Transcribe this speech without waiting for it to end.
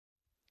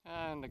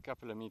And a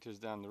couple of meters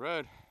down the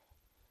road,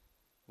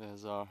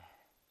 there's our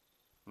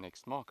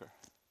next marker.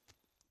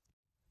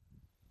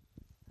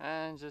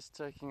 And just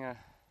taking a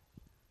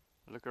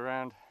look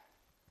around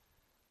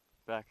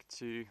back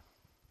to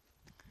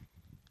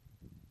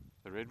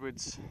the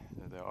redwoods.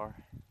 There they are,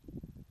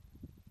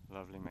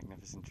 lovely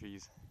magnificent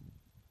trees.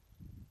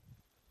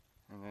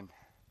 And then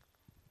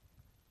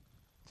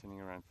turning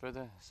around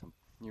further, some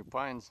new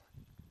pines,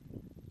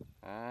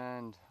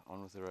 and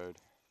on with the road.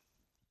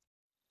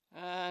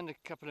 And a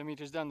couple of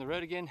meters down the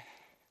road again,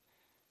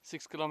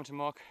 6 kilometer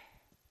mark,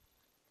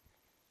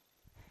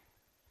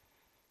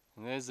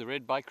 and there's the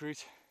red bike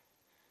route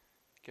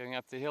going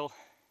up the hill,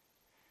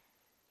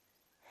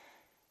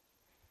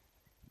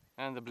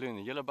 and the blue and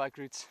the yellow bike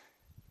routes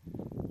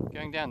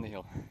going down the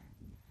hill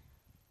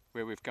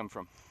where we've come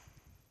from.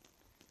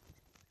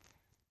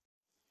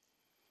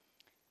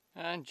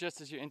 And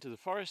just as you enter the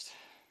forest,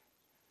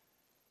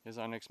 here's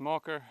our next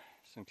marker,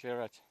 some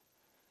clearite,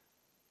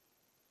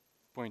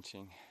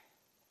 pointing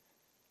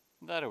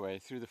that away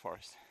through the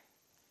forest.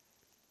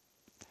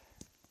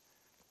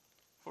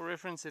 For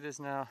reference, it is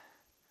now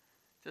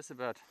just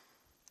about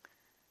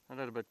a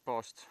little bit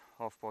past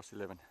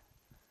 11:30.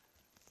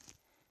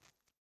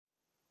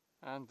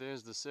 And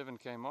there's the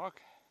 7K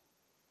mark,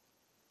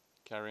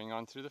 carrying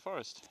on through the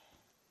forest.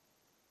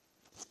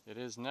 It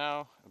is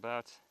now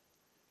about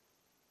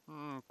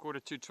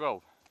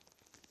 11:45.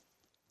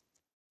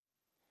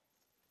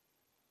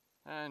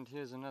 And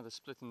here's another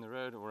split in the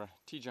road, or a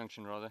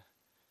T-junction rather.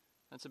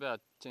 That's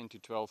about 10 to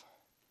 12.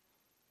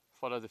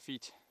 Follow the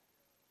feet,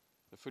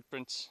 the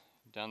footprints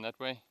down that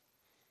way.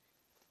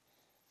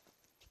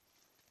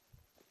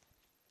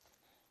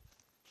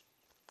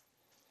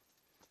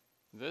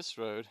 This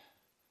road,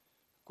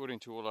 according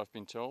to all I've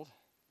been told,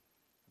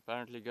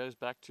 apparently goes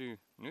back to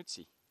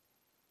Nutsi.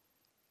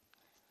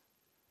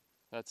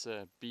 That's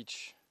a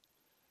beach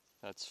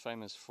that's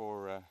famous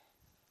for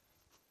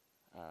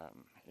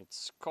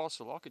its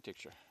castle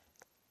architecture.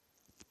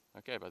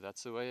 Okay, but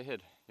that's the way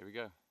ahead. Here we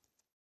go.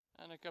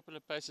 And a couple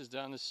of paces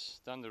down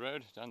the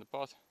road, down the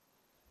path.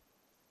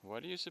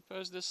 What do you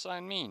suppose this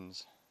sign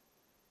means?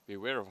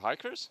 Beware of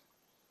hikers?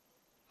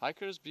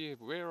 Hikers,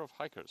 beware of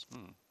hikers.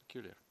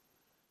 Peculiar.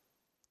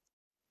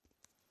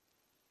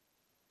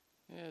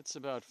 Yeah, it's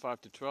about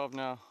 5 to 12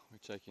 now. We're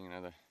taking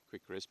another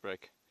quick rest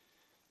break.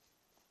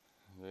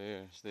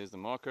 There's the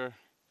marker.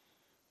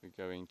 We're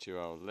going to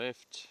our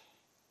left.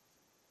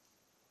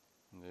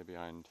 And there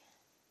behind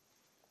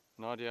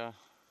Nadia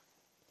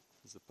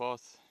is the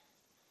path.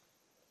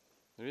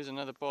 There is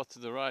another path to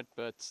the right,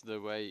 but the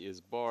way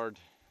is barred.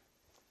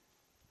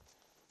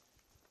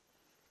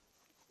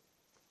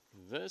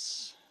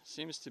 This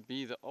seems to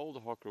be the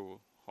old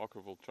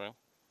Harkerville trail.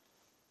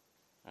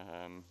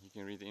 You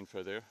can read the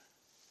info there.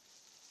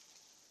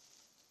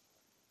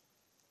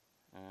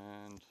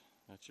 And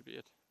that should be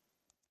it.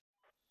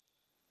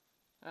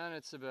 And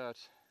it's about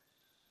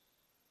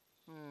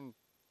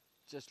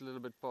just a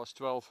little bit past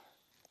 12,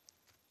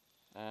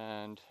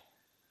 and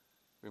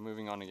we're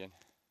moving on again.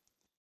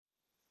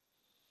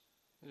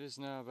 It is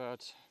now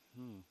about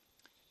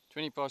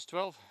 20 past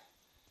 12.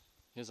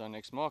 Here's our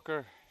next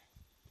marker,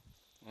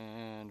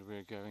 and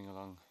we're going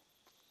along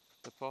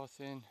the path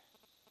in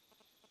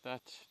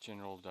that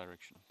general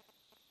direction.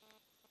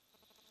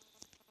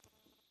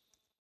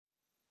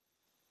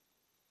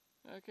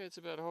 Okay, it's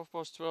about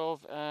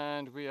 12:30,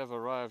 and we have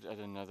arrived at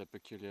another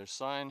peculiar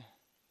sign,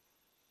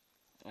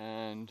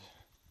 and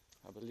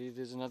I believe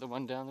there's another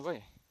one down the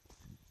way.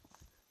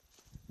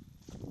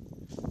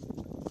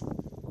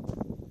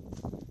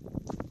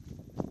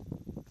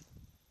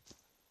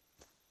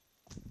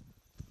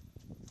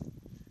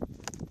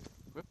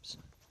 Whoops.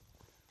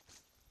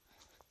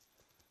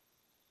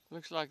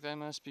 Looks like they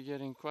must be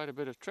getting quite a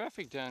bit of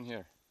traffic down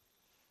here.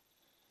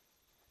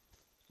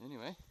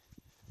 Anyway,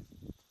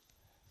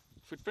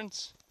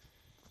 footprints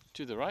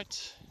to the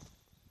right,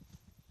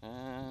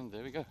 and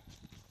there we go.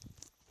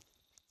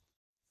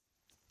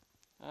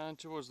 And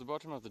towards the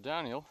bottom of the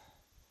downhill,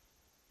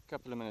 a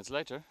couple of minutes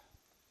later,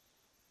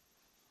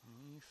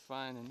 you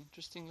find an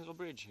interesting little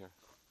bridge here.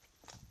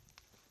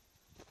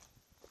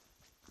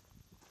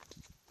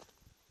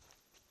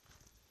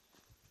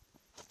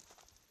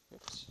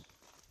 Oops,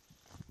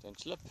 don't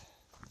slip.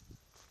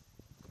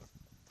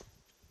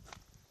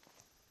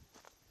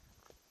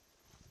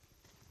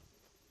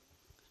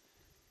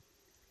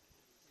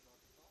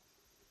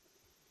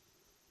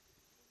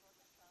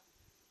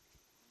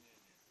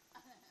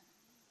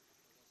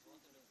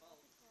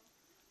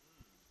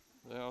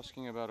 They're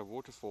asking about a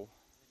waterfall.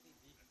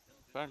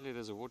 Apparently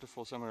there's a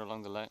waterfall somewhere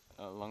along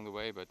the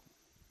way, but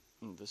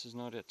this is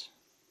not it.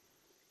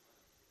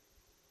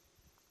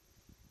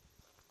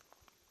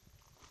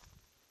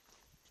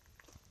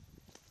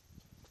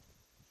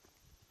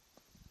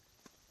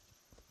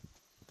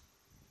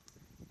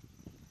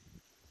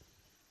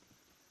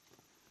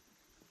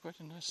 Quite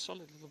a nice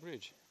solid little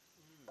bridge.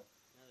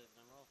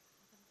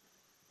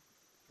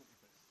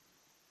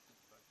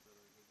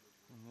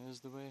 And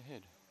there's the way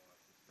ahead,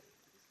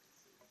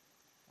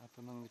 up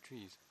among the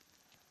trees.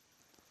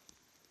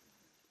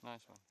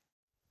 Nice one.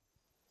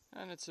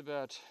 and it's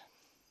about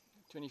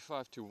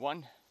 25 to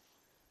 1,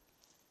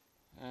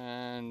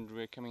 and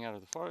we're coming out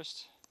of the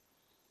forest.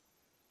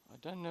 I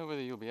don't know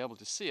whether you'll be able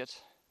to see it,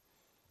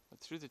 but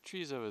through the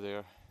trees over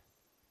there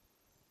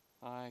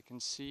I can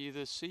see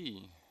the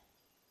sea.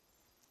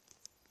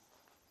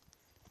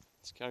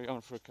 Let's carry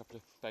on for a couple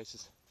of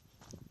paces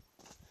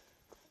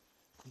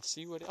and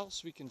see what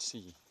else we can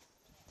see.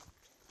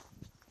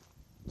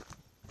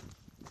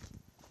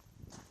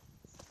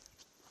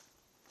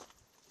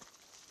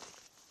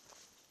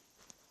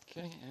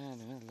 Okay, and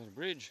another little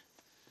bridge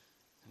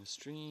and a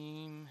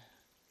stream.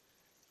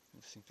 I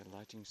think the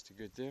lighting's too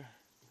good there.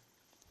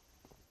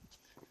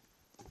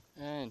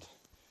 And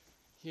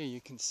here you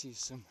can see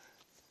some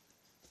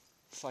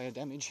fire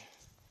damage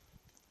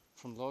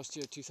from last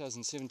year,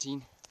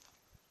 2017.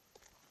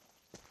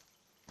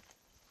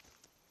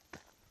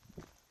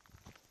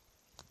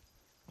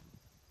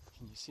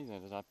 Can you see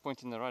that? As I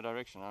point in the right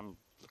direction, I'm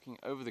looking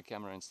over the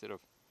camera instead of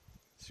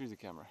through the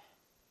camera.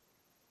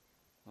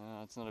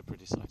 It's not a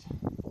pretty sight.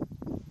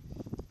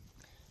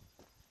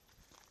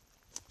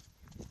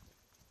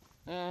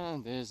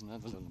 And there's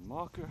another little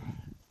marker.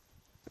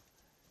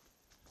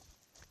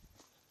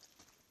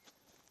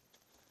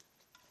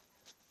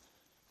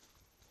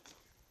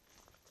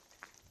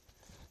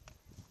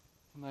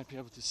 You might be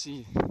able to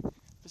see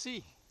the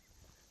sea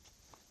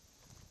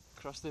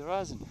across the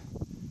horizon.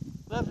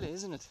 Lovely,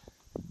 isn't it?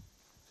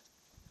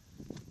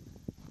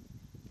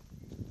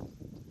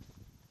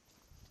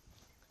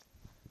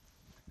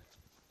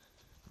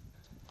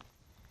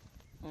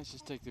 Let's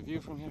just take the view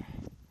from here.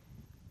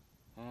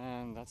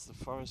 And that's the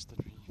forest that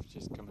we've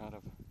just come out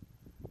of.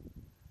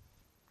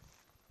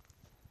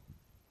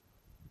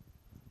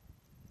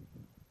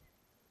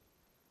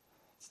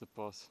 It's the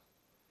path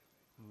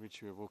in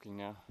which we're walking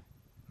now,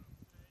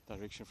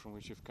 direction from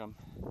which we've come,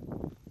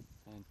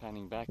 and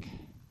panning back.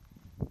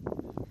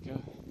 There we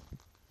go.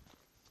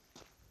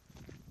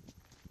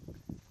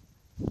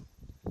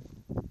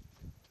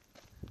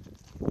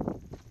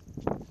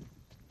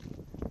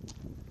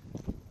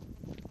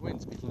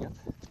 Wind's picking up.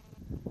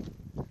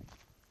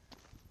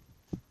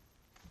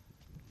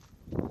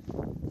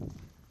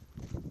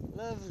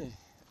 Lovely.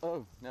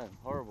 Oh no,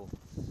 horrible.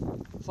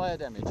 Fire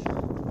damage.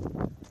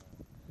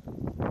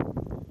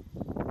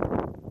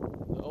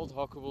 The old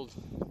Harkerville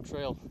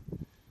trail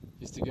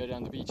used to go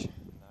down the beach.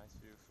 Nice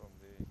view from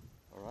the...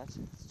 Alright,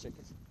 let's check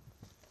it.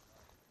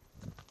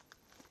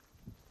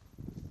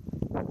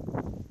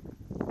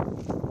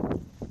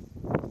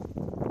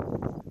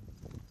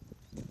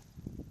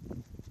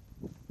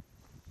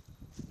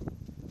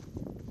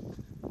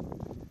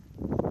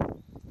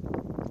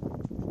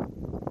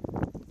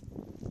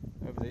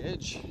 Over the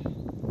edge.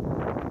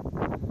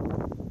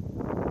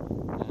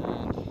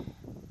 And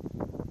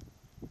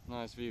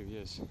nice view,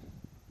 yes.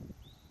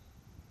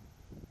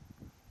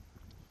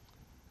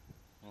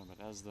 But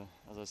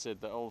as I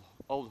said, the old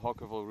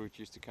Harkerville route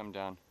used to come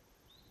down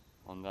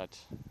on that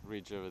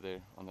ridge over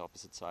there on the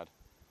opposite side,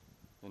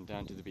 then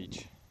down to the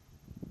beach,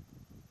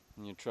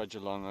 and you trudge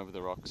along over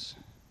the rocks,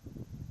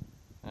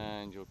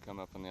 and you'll come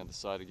up on the other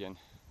side again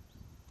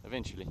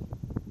eventually.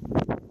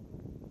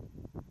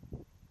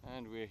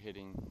 And we're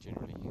heading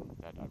generally in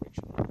that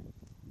direction.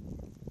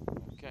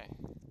 Okay,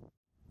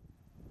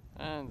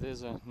 and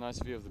there's a nice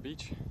view of the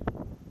beach.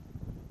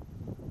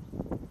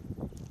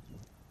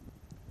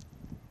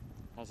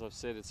 As I've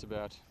said, it's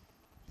about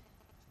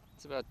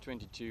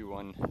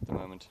 22:01 at the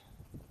moment.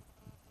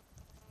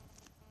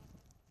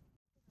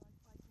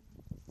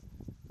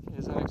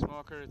 Here's our next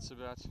marker. It's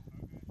about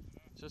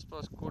just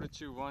past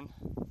 1:45,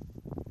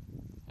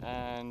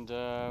 and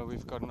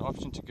we've got an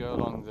option to go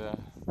along the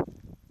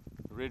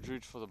red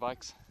route for the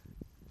bikes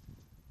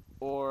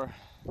or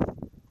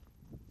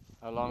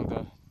along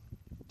the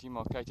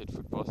demarcated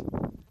footpath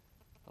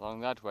along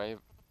that way.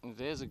 And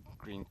there's a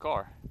green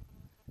car.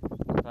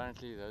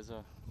 Apparently those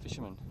are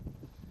fishermen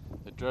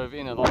that drove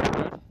in along the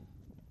road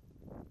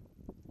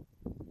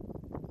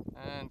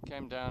and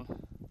came down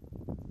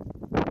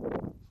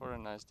for a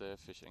nice day of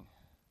fishing,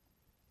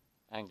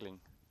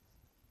 angling.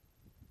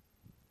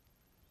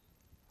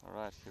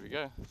 Alright, here we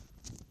go.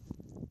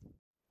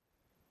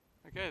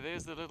 Okay,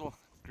 there's the little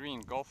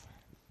green Golf,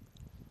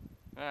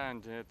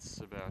 and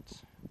it's about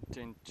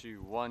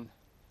 10:01.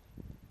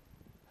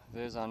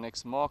 There's our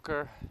next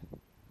marker,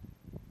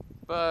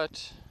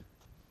 but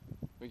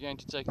we're going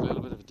to take a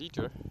little bit of a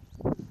detour.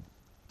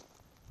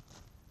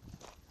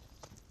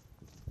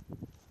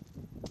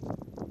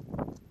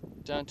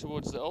 Down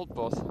towards the old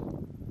path,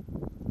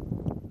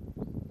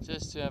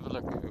 just to have a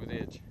look over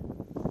the edge.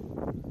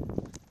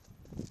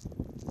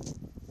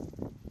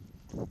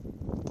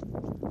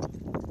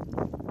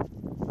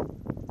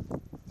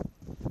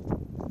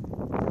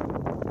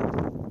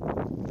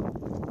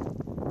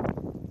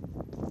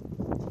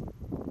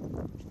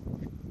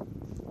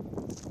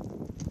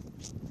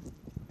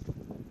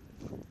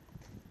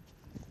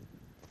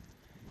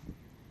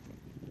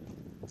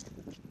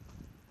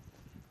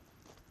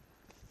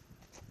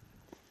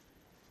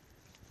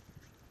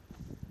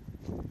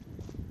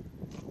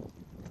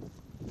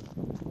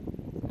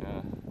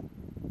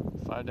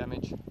 Fire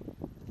damage.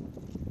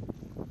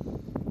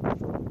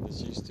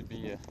 This used to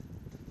be a...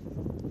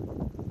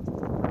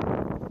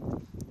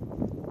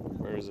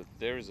 Where is it?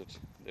 There is it.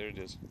 There it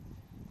is.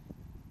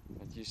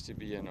 It used to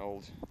be an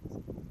old,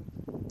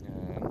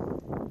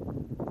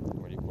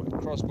 what do you call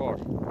it? Crossbar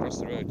across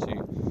the road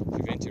to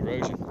prevent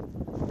erosion.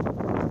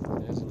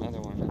 There's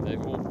another one, and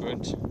they've all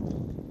burnt.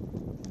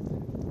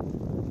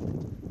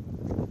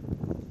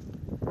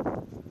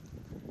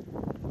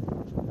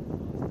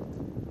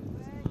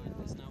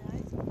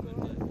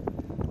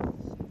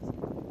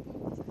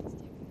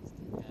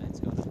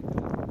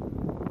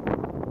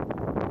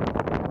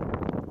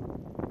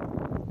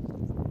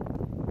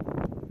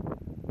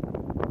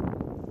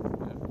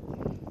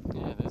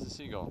 Yeah, there's a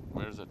seagull.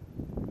 Where is it?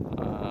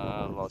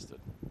 Lost it.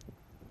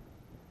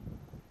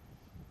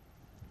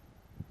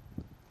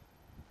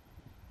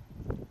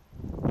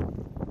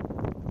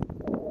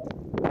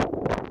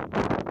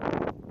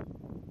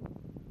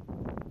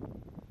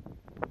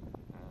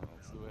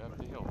 That's the way up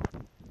the hill.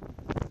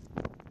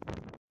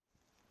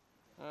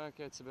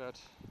 Okay, it's about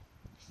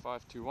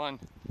 5 to 1.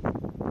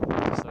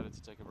 Decided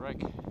to take a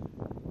break.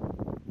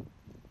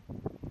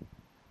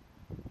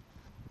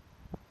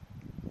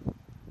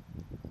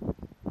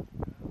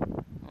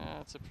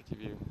 That's a pretty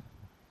view.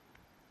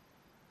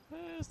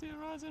 There's the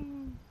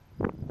horizon.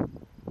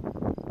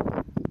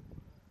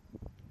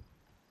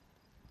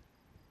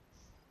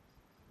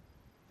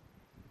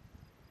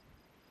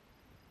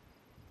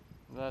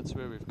 That's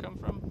where we've come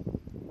from.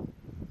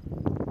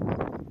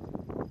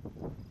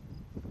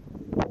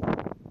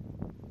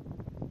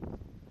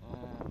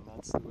 And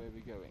that's the way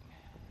we're going.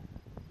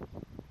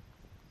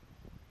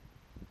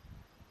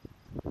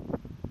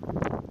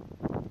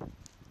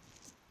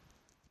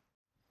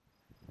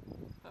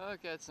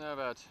 Okay, it's now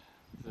about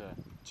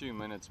 2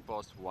 minutes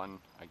past 1,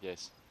 I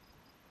guess.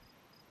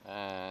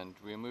 And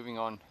we're moving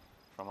on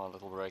from our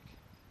little break.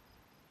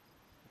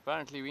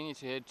 Apparently we need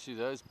to head to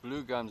those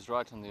blue gums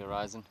right on the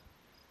horizon.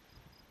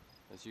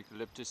 Those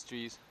eucalyptus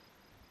trees.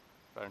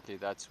 Apparently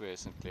that's where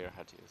St. Clair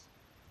Hut is.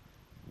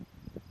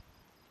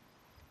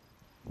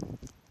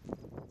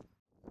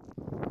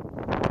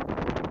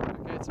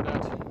 Okay, it's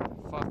about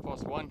 5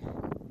 past 1.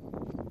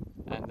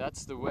 And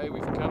that's the way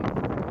we've come.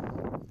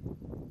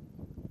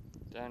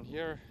 Down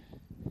here.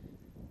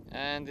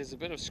 And there's a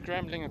bit of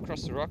scrambling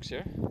across the rocks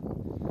here.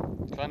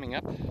 Climbing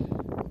up.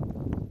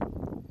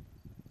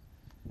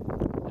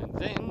 And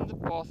then the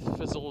path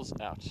fizzles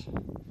out.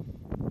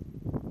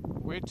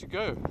 Where to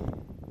go?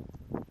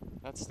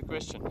 That's the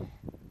question.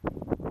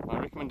 My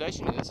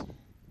recommendation is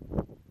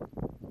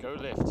go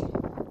left.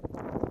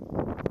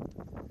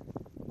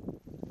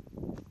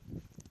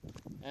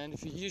 And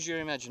if you use your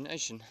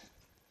imagination,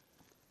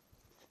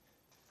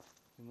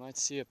 you might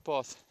see a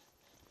path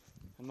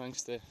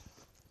amongst the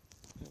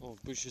little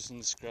bushes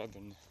and the scrub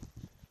and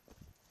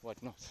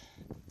whatnot.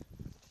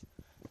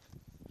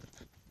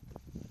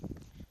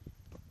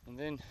 And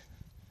then,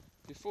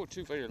 before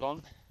too very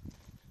long,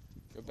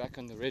 go back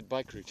on the red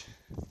bike route.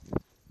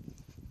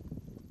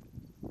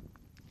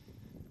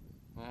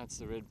 That's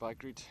the red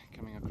bike route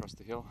coming across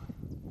the hill.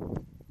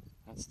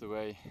 That's the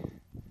way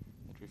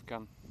that we've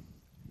come.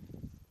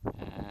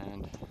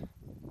 And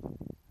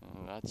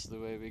that's the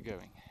way we're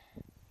going.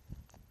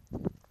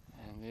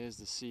 And there's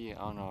the sea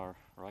on our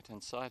right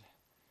hand side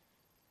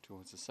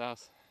towards the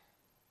south.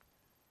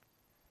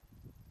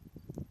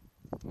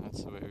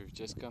 That's the way we've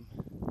just come,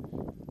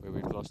 where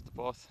we've lost the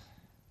path,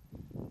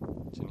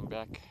 turning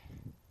back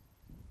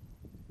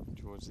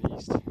towards the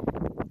east,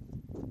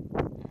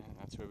 and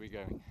that's where we're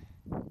going.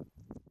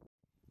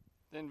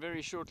 Then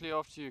very shortly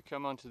after you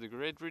come onto the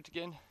red route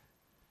again,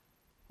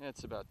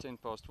 it's about 10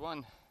 past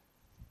 1.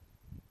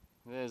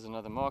 There's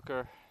another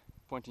marker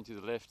pointing to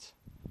the left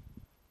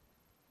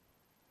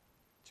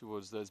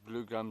towards those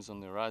blue gums on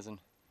the horizon,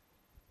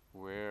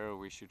 where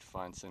we should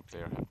find St.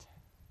 Clair Hut.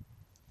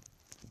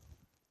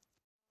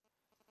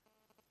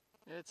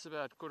 It's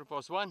about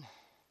 1:15,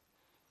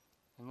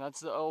 and that's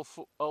the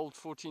old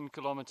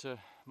 14-kilometer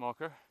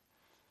marker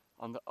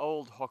on the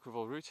old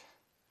Harkerville route.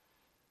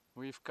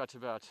 We've cut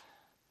about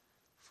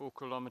 4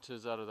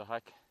 kilometers out of the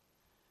hike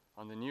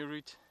on the new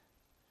route,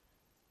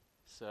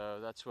 so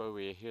that's why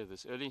we're here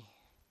this early.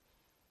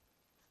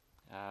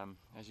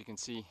 As you can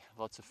see,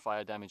 lots of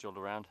fire damage all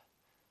around,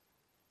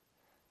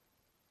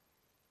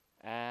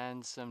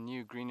 and some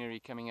new greenery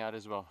coming out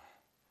as well.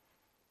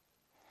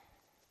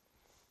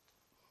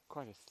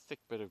 Quite a thick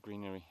bit of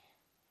greenery.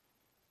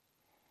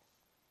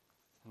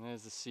 And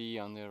there's the sea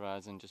on the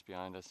horizon just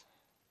behind us.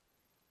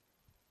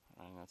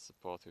 And that's the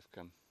path we've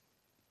come.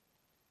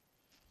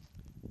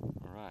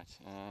 Alright,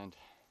 and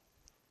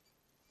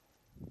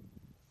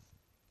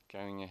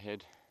going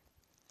ahead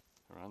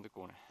around the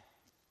corner.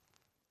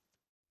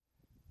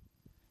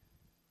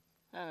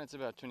 And it's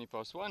about 20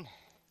 past 1.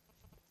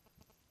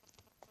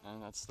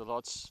 And that's the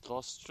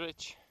last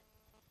stretch.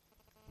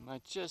 You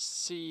might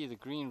just see the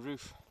green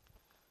roof,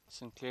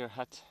 St. Clair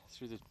Hut,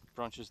 through the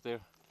branches there.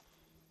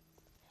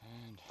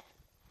 And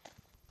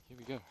here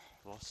we go,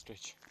 last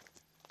stretch.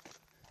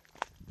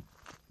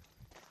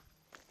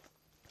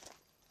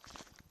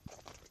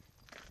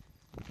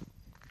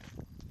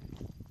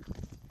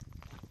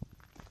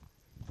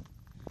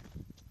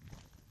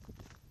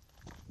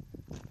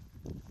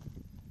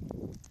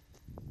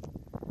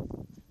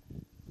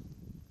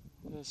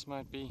 This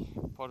might be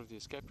part of the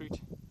escape route.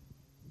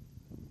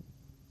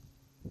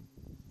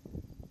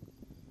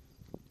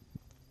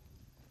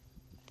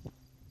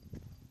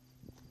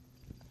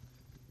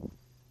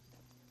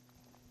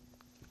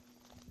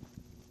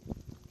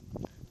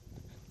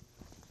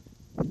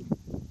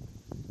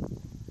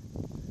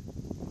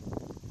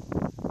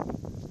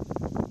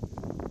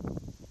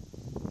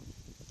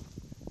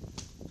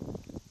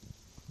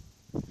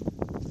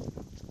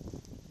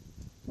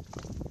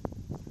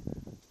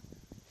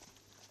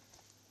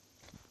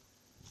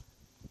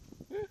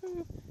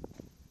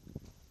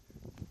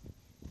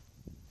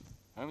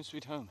 Home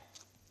sweet home.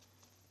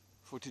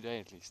 For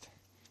today at least.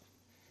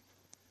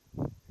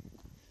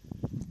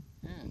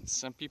 And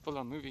some people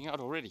are moving out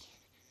already.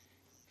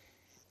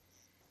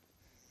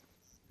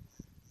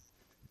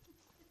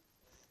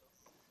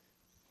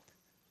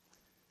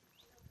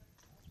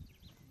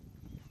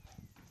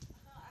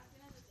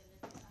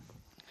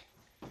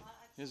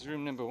 Here's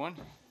room number 1.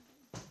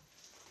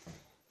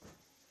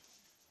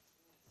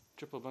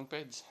 Triple bunk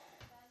beds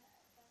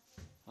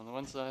on the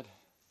one side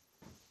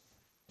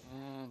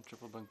and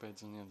triple bunk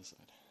beds on the other side.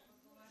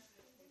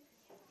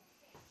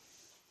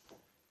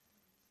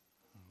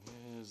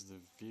 And there's the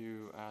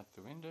view out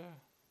the window.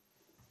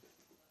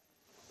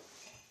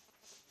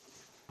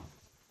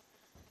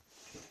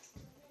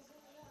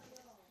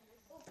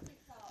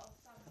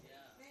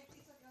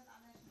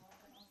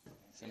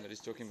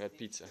 Somebody's talking about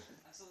pizza.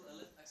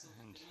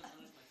 And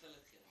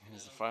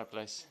here's the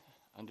fireplace,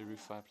 under roof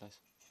fireplace.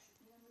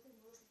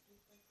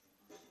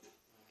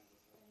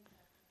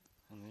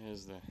 And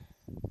there's the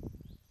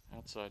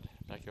outside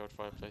backyard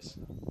fireplace.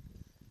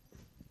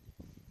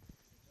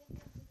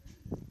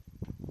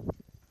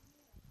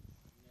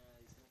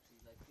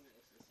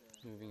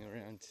 Moving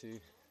around to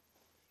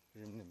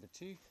room number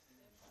 2.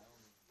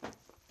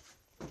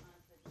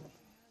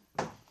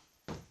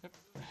 Yep.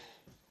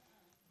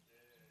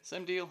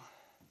 Same deal.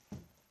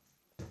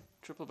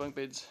 Triple bunk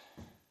beds,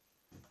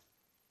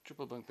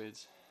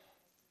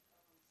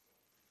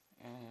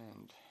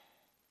 and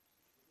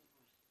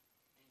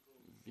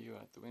view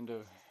out the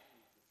window.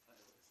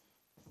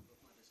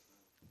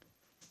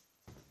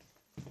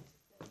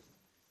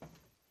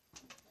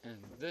 And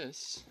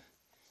this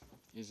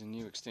is a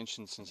new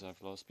extension since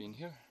I've last been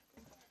here.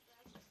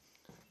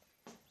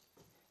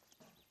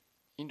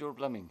 Indoor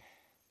plumbing.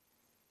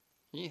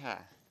 Yeehaw!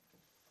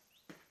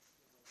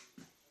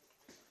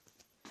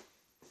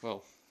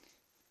 Well,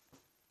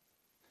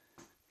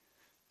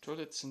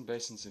 toilets and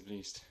basins at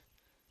least,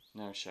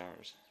 no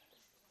showers.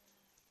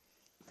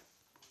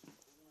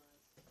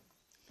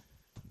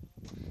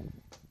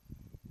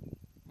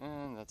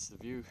 And that's the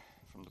view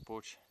from the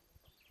porch,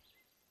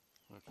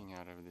 looking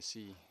out over the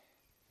sea.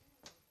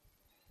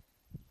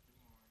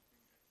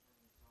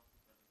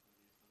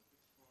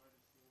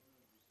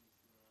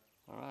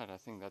 Alright, I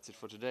think that's it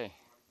for today.